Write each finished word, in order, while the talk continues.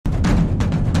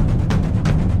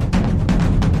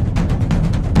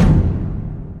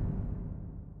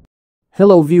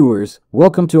Hello viewers,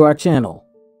 welcome to our channel.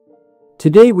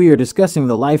 Today we are discussing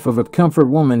the life of a comfort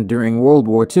woman during World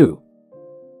War II.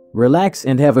 Relax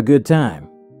and have a good time.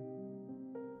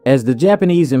 As the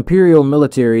Japanese Imperial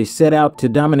military set out to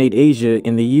dominate Asia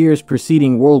in the years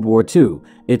preceding World War II,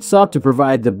 it sought to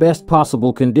provide the best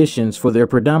possible conditions for their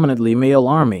predominantly male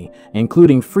army,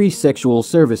 including free sexual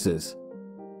services.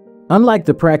 Unlike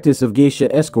the practice of geisha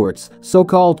escorts,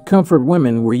 so-called comfort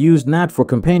women were used not for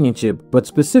companionship but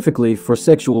specifically for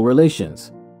sexual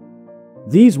relations.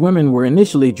 These women were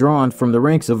initially drawn from the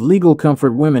ranks of legal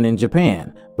comfort women in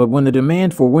Japan, but when the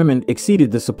demand for women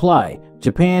exceeded the supply,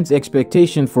 Japan's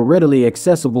expectation for readily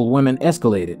accessible women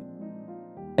escalated.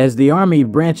 As the army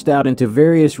branched out into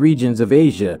various regions of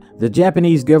Asia, the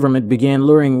Japanese government began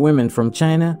luring women from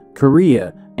China,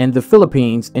 Korea, and the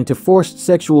Philippines into forced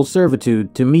sexual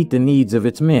servitude to meet the needs of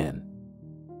its men.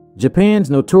 Japan's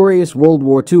notorious World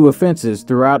War II offenses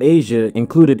throughout Asia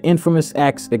included infamous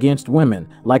acts against women,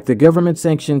 like the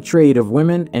government-sanctioned trade of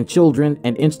women and children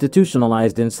and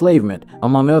institutionalized enslavement,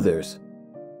 among others.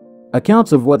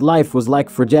 Accounts of what life was like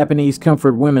for Japanese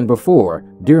comfort women before,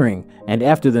 during, and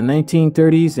after the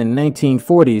 1930s and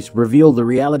 1940s reveal the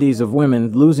realities of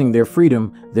women losing their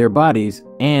freedom, their bodies,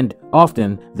 and,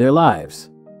 often, their lives.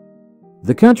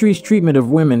 The country's treatment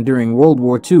of women during World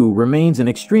War II remains an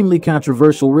extremely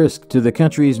controversial risk to the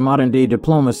country's modern-day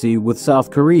diplomacy with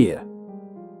South Korea.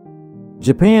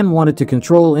 Japan wanted to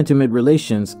control intimate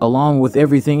relations along with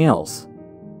everything else.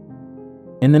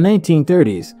 In the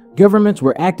 1930s, governments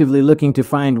were actively looking to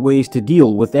find ways to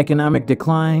deal with economic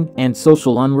decline and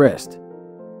social unrest.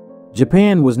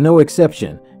 Japan was no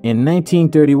exception. In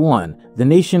 1931, the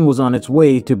nation was on its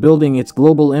way to building its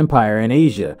global empire in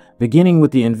Asia, beginning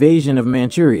with the invasion of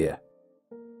Manchuria.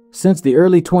 Since the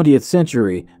early 20th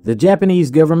century, the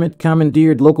Japanese government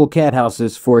commandeered local cat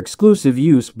houses for exclusive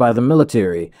use by the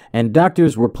military, and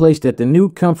doctors were placed at the new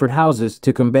comfort houses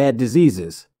to combat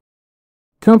diseases.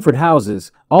 Comfort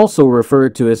houses, also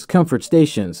referred to as comfort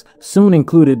stations, soon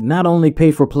included not only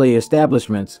pay-for-play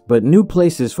establishments but new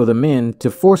places for the men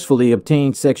to forcefully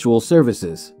obtain sexual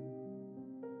services.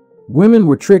 Women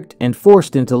were tricked and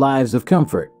forced into lives of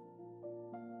comfort.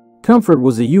 Comfort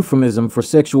was a euphemism for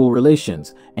sexual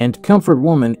relations, and comfort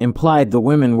woman implied the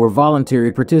women were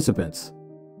voluntary participants.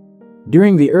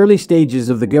 During the early stages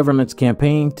of the government's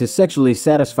campaign to sexually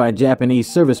satisfy Japanese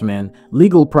servicemen,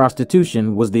 legal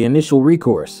prostitution was the initial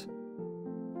recourse.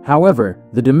 However,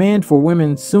 the demand for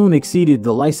women soon exceeded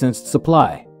the licensed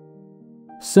supply.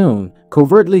 Soon,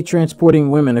 covertly transporting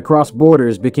women across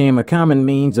borders became a common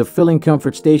means of filling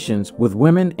comfort stations with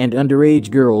women and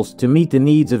underage girls to meet the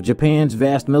needs of Japan's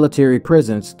vast military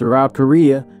presence throughout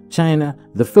Korea, China,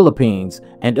 the Philippines,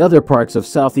 and other parts of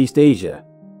Southeast Asia.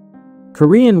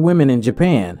 Korean women in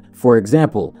Japan, for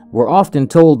example, were often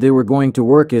told they were going to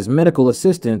work as medical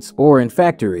assistants or in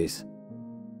factories.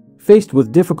 Faced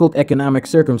with difficult economic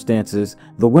circumstances,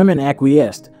 the women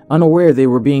acquiesced, unaware they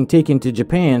were being taken to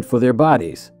Japan for their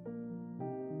bodies.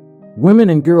 Women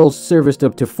and girls serviced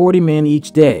up to 40 men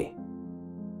each day.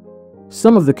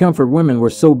 Some of the comfort women were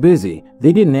so busy,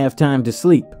 they didn't have time to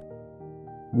sleep.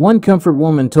 One comfort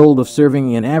woman told of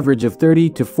serving an average of 30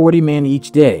 to 40 men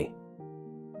each day.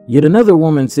 Yet another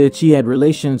woman said she had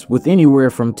relations with anywhere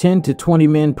from 10 to 20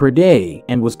 men per day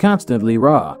and was constantly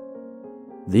raw.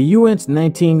 The UN's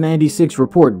 1996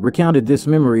 report recounted this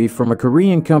memory from a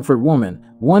Korean comfort woman.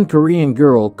 One Korean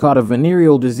girl caught a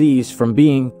venereal disease from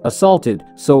being assaulted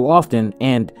so often,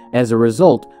 and, as a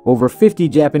result, over 50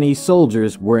 Japanese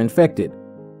soldiers were infected.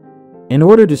 In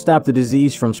order to stop the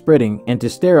disease from spreading and to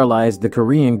sterilize the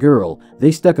Korean girl,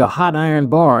 they stuck a hot iron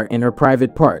bar in her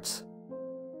private parts.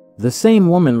 The same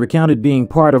woman recounted being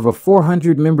part of a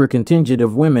 400-member contingent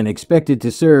of women expected to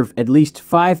serve at least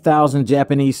 5,000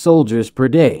 Japanese soldiers per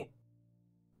day.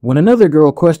 When another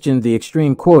girl questioned the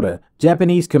extreme quota,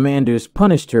 Japanese commanders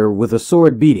punished her with a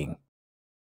sword beating.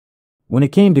 When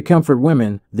it came to comfort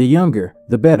women, the younger,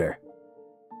 the better.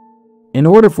 In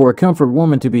order for a comfort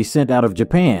woman to be sent out of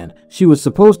Japan, she was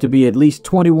supposed to be at least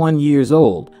 21 years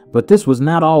old, but this was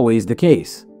not always the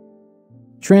case.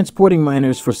 Transporting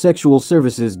minors for sexual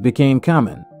services became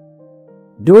common.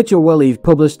 WWII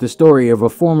published the story of a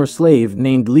former slave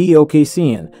named Lee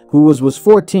Okasian, who was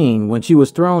 14 when she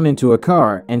was thrown into a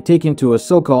car and taken to a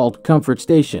so-called comfort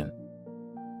station.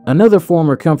 Another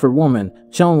former comfort woman,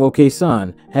 Chung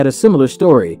Okasan, had a similar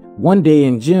story. One day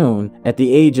in June, at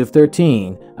the age of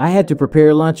 13, I had to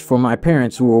prepare lunch for my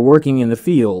parents who were working in the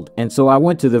field, and so I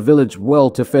went to the village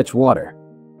well to fetch water.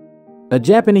 A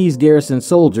Japanese garrison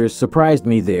soldier surprised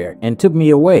me there and took me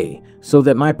away, so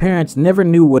that my parents never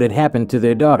knew what had happened to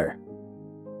their daughter.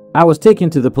 I was taken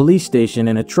to the police station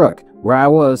in a truck where I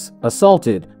was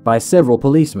assaulted by several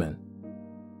policemen.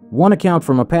 One account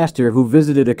from a pastor who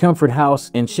visited a comfort house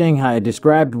in Shanghai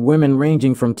described women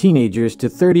ranging from teenagers to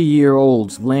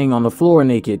 30-year-olds laying on the floor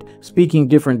naked, speaking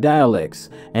different dialects,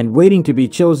 and waiting to be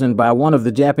chosen by one of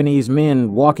the Japanese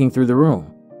men walking through the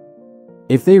room.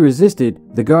 If they resisted,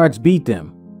 the guards beat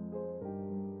them.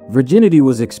 Virginity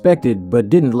was expected but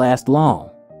didn't last long.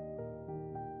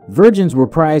 Virgins were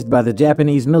prized by the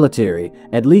Japanese military,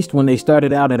 at least when they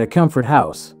started out at a comfort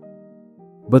house.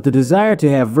 But the desire to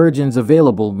have virgins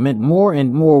available meant more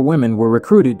and more women were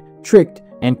recruited, tricked,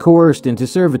 and coerced into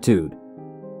servitude.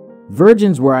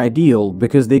 Virgins were ideal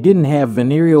because they didn't have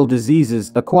venereal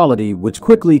diseases, a quality which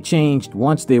quickly changed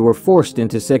once they were forced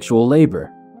into sexual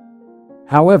labor.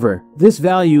 However, this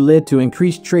value led to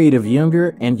increased trade of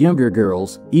younger and younger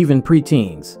girls, even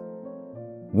preteens.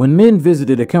 When men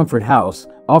visited a comfort house,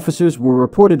 officers were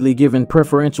reportedly given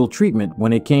preferential treatment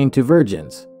when it came to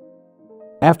virgins.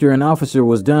 After an officer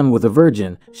was done with a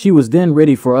virgin, she was then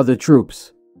ready for other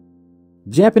troops.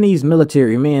 Japanese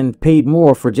military men paid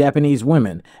more for Japanese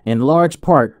women, in large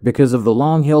part because of the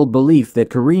long-held belief that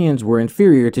Koreans were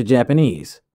inferior to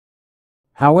Japanese.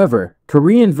 However,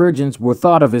 Korean virgins were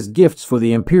thought of as gifts for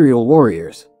the imperial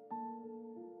warriors.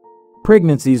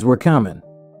 Pregnancies were common.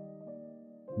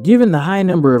 Given the high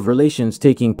number of relations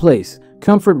taking place,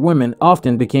 comfort women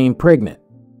often became pregnant.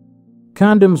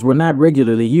 Condoms were not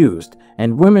regularly used,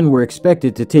 and women were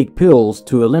expected to take pills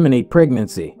to eliminate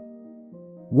pregnancy.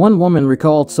 One woman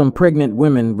recalled some pregnant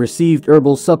women received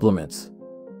herbal supplements.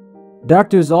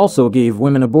 Doctors also gave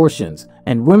women abortions,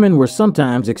 and women were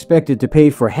sometimes expected to pay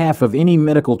for half of any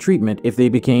medical treatment if they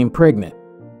became pregnant.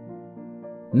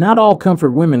 Not all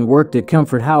comfort women worked at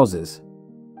comfort houses.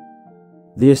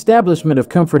 The establishment of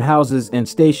comfort houses and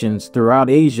stations throughout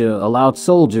Asia allowed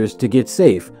soldiers to get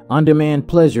safe, on-demand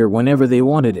pleasure whenever they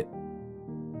wanted it.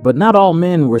 But not all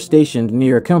men were stationed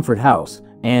near a comfort house,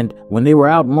 and when they were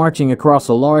out marching across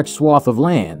a large swath of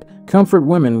land, comfort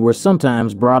women were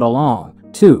sometimes brought along,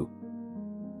 too.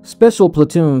 Special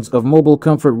platoons of mobile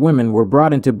comfort women were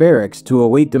brought into barracks to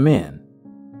await the men.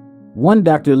 One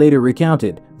doctor later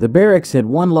recounted, "The barracks had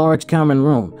one large common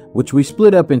room, which we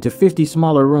split up into 50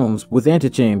 smaller rooms with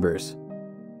antechambers.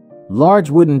 Large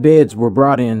wooden beds were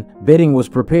brought in, bedding was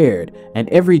prepared, and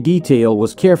every detail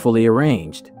was carefully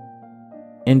arranged."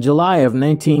 In July of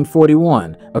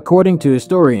 1941, according to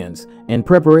historians, in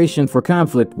preparation for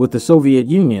conflict with the Soviet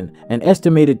Union, an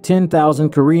estimated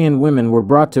 10,000 Korean women were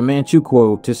brought to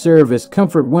Manchukuo to serve as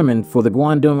comfort women for the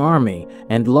Guangdong Army,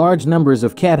 and large numbers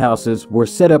of cat houses were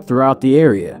set up throughout the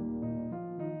area.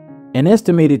 An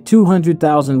estimated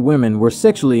 200,000 women were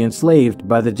sexually enslaved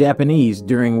by the Japanese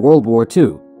during World War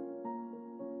II.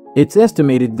 It's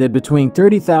estimated that between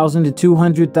 30,000 to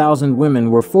 200,000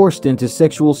 women were forced into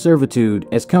sexual servitude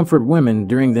as comfort women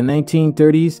during the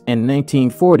 1930s and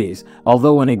 1940s,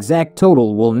 although an exact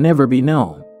total will never be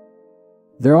known.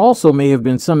 There also may have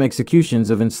been some executions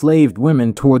of enslaved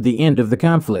women toward the end of the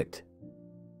conflict.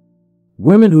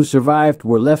 Women who survived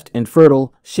were left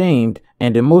infertile, shamed,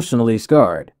 and emotionally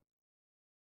scarred.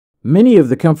 Many of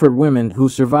the comfort women who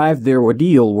survived their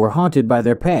ordeal were haunted by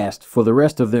their past for the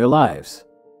rest of their lives.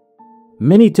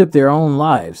 Many took their own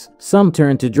lives, some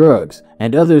turned to drugs,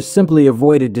 and others simply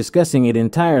avoided discussing it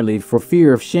entirely for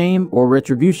fear of shame or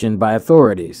retribution by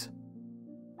authorities.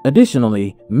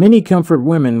 Additionally, many comfort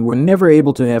women were never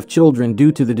able to have children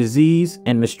due to the disease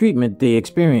and mistreatment they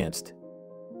experienced.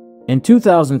 In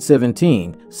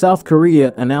 2017, South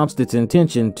Korea announced its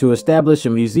intention to establish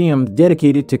a museum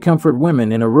dedicated to comfort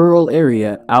women in a rural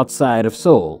area outside of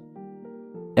Seoul.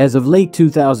 As of late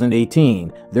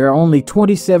 2018, there are only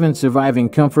 27 surviving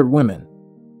comfort women.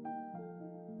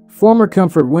 Former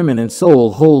comfort women in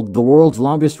Seoul hold the world's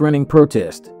longest-running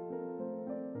protest.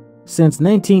 Since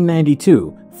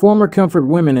 1992, former comfort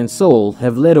women in Seoul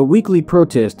have led a weekly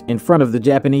protest in front of the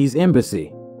Japanese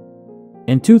embassy.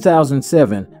 In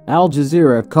 2007, Al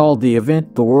Jazeera called the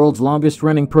event the world's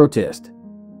longest-running protest.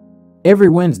 Every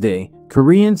Wednesday,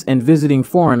 Koreans and visiting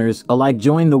foreigners alike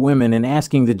join the women in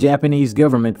asking the Japanese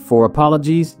government for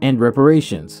apologies and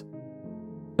reparations.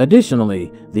 Additionally,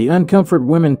 the Uncomfort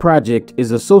Women Project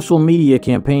is a social media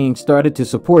campaign started to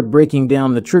support breaking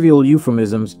down the trivial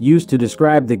euphemisms used to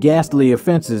describe the ghastly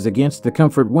offenses against the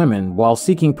comfort women while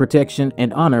seeking protection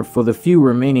and honor for the few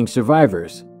remaining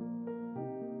survivors.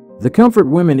 The comfort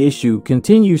women issue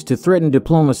continues to threaten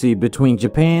diplomacy between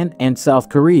Japan and South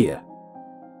Korea.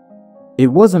 It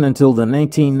wasn't until the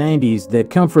 1990s that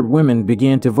comfort women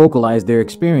began to vocalize their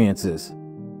experiences.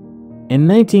 In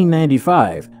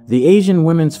 1995, the Asian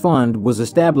Women's Fund was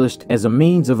established as a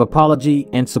means of apology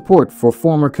and support for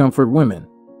former comfort women.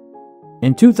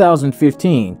 In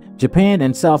 2015, Japan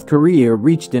and South Korea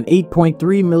reached an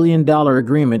 $8.3 million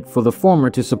agreement for the former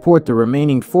to support the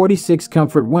remaining 46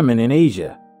 comfort women in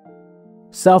Asia.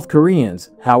 South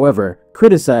Koreans, however,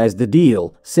 criticized the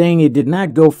deal, saying it did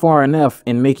not go far enough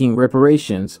in making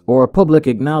reparations or a public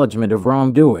acknowledgement of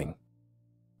wrongdoing.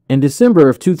 In December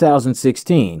of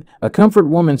 2016, a comfort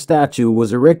woman statue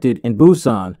was erected in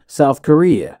Busan, South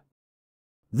Korea.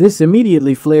 This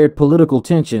immediately flared political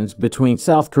tensions between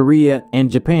South Korea and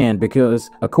Japan because,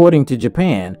 according to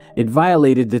Japan, it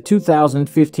violated the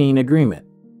 2015 agreement.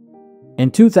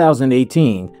 In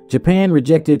 2018, Japan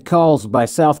rejected calls by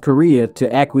South Korea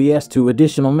to acquiesce to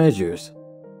additional measures.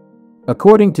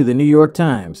 According to the New York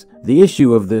Times, the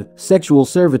issue of the sexual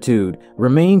servitude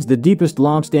remains the deepest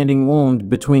long-standing wound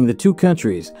between the two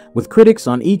countries, with critics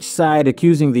on each side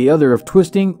accusing the other of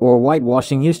twisting or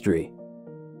whitewashing history.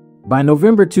 By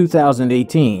November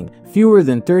 2018, fewer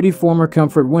than 30 former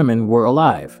comfort women were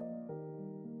alive.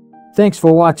 Thanks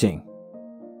for watching.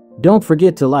 Don't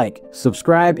forget to like,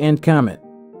 subscribe, and comment.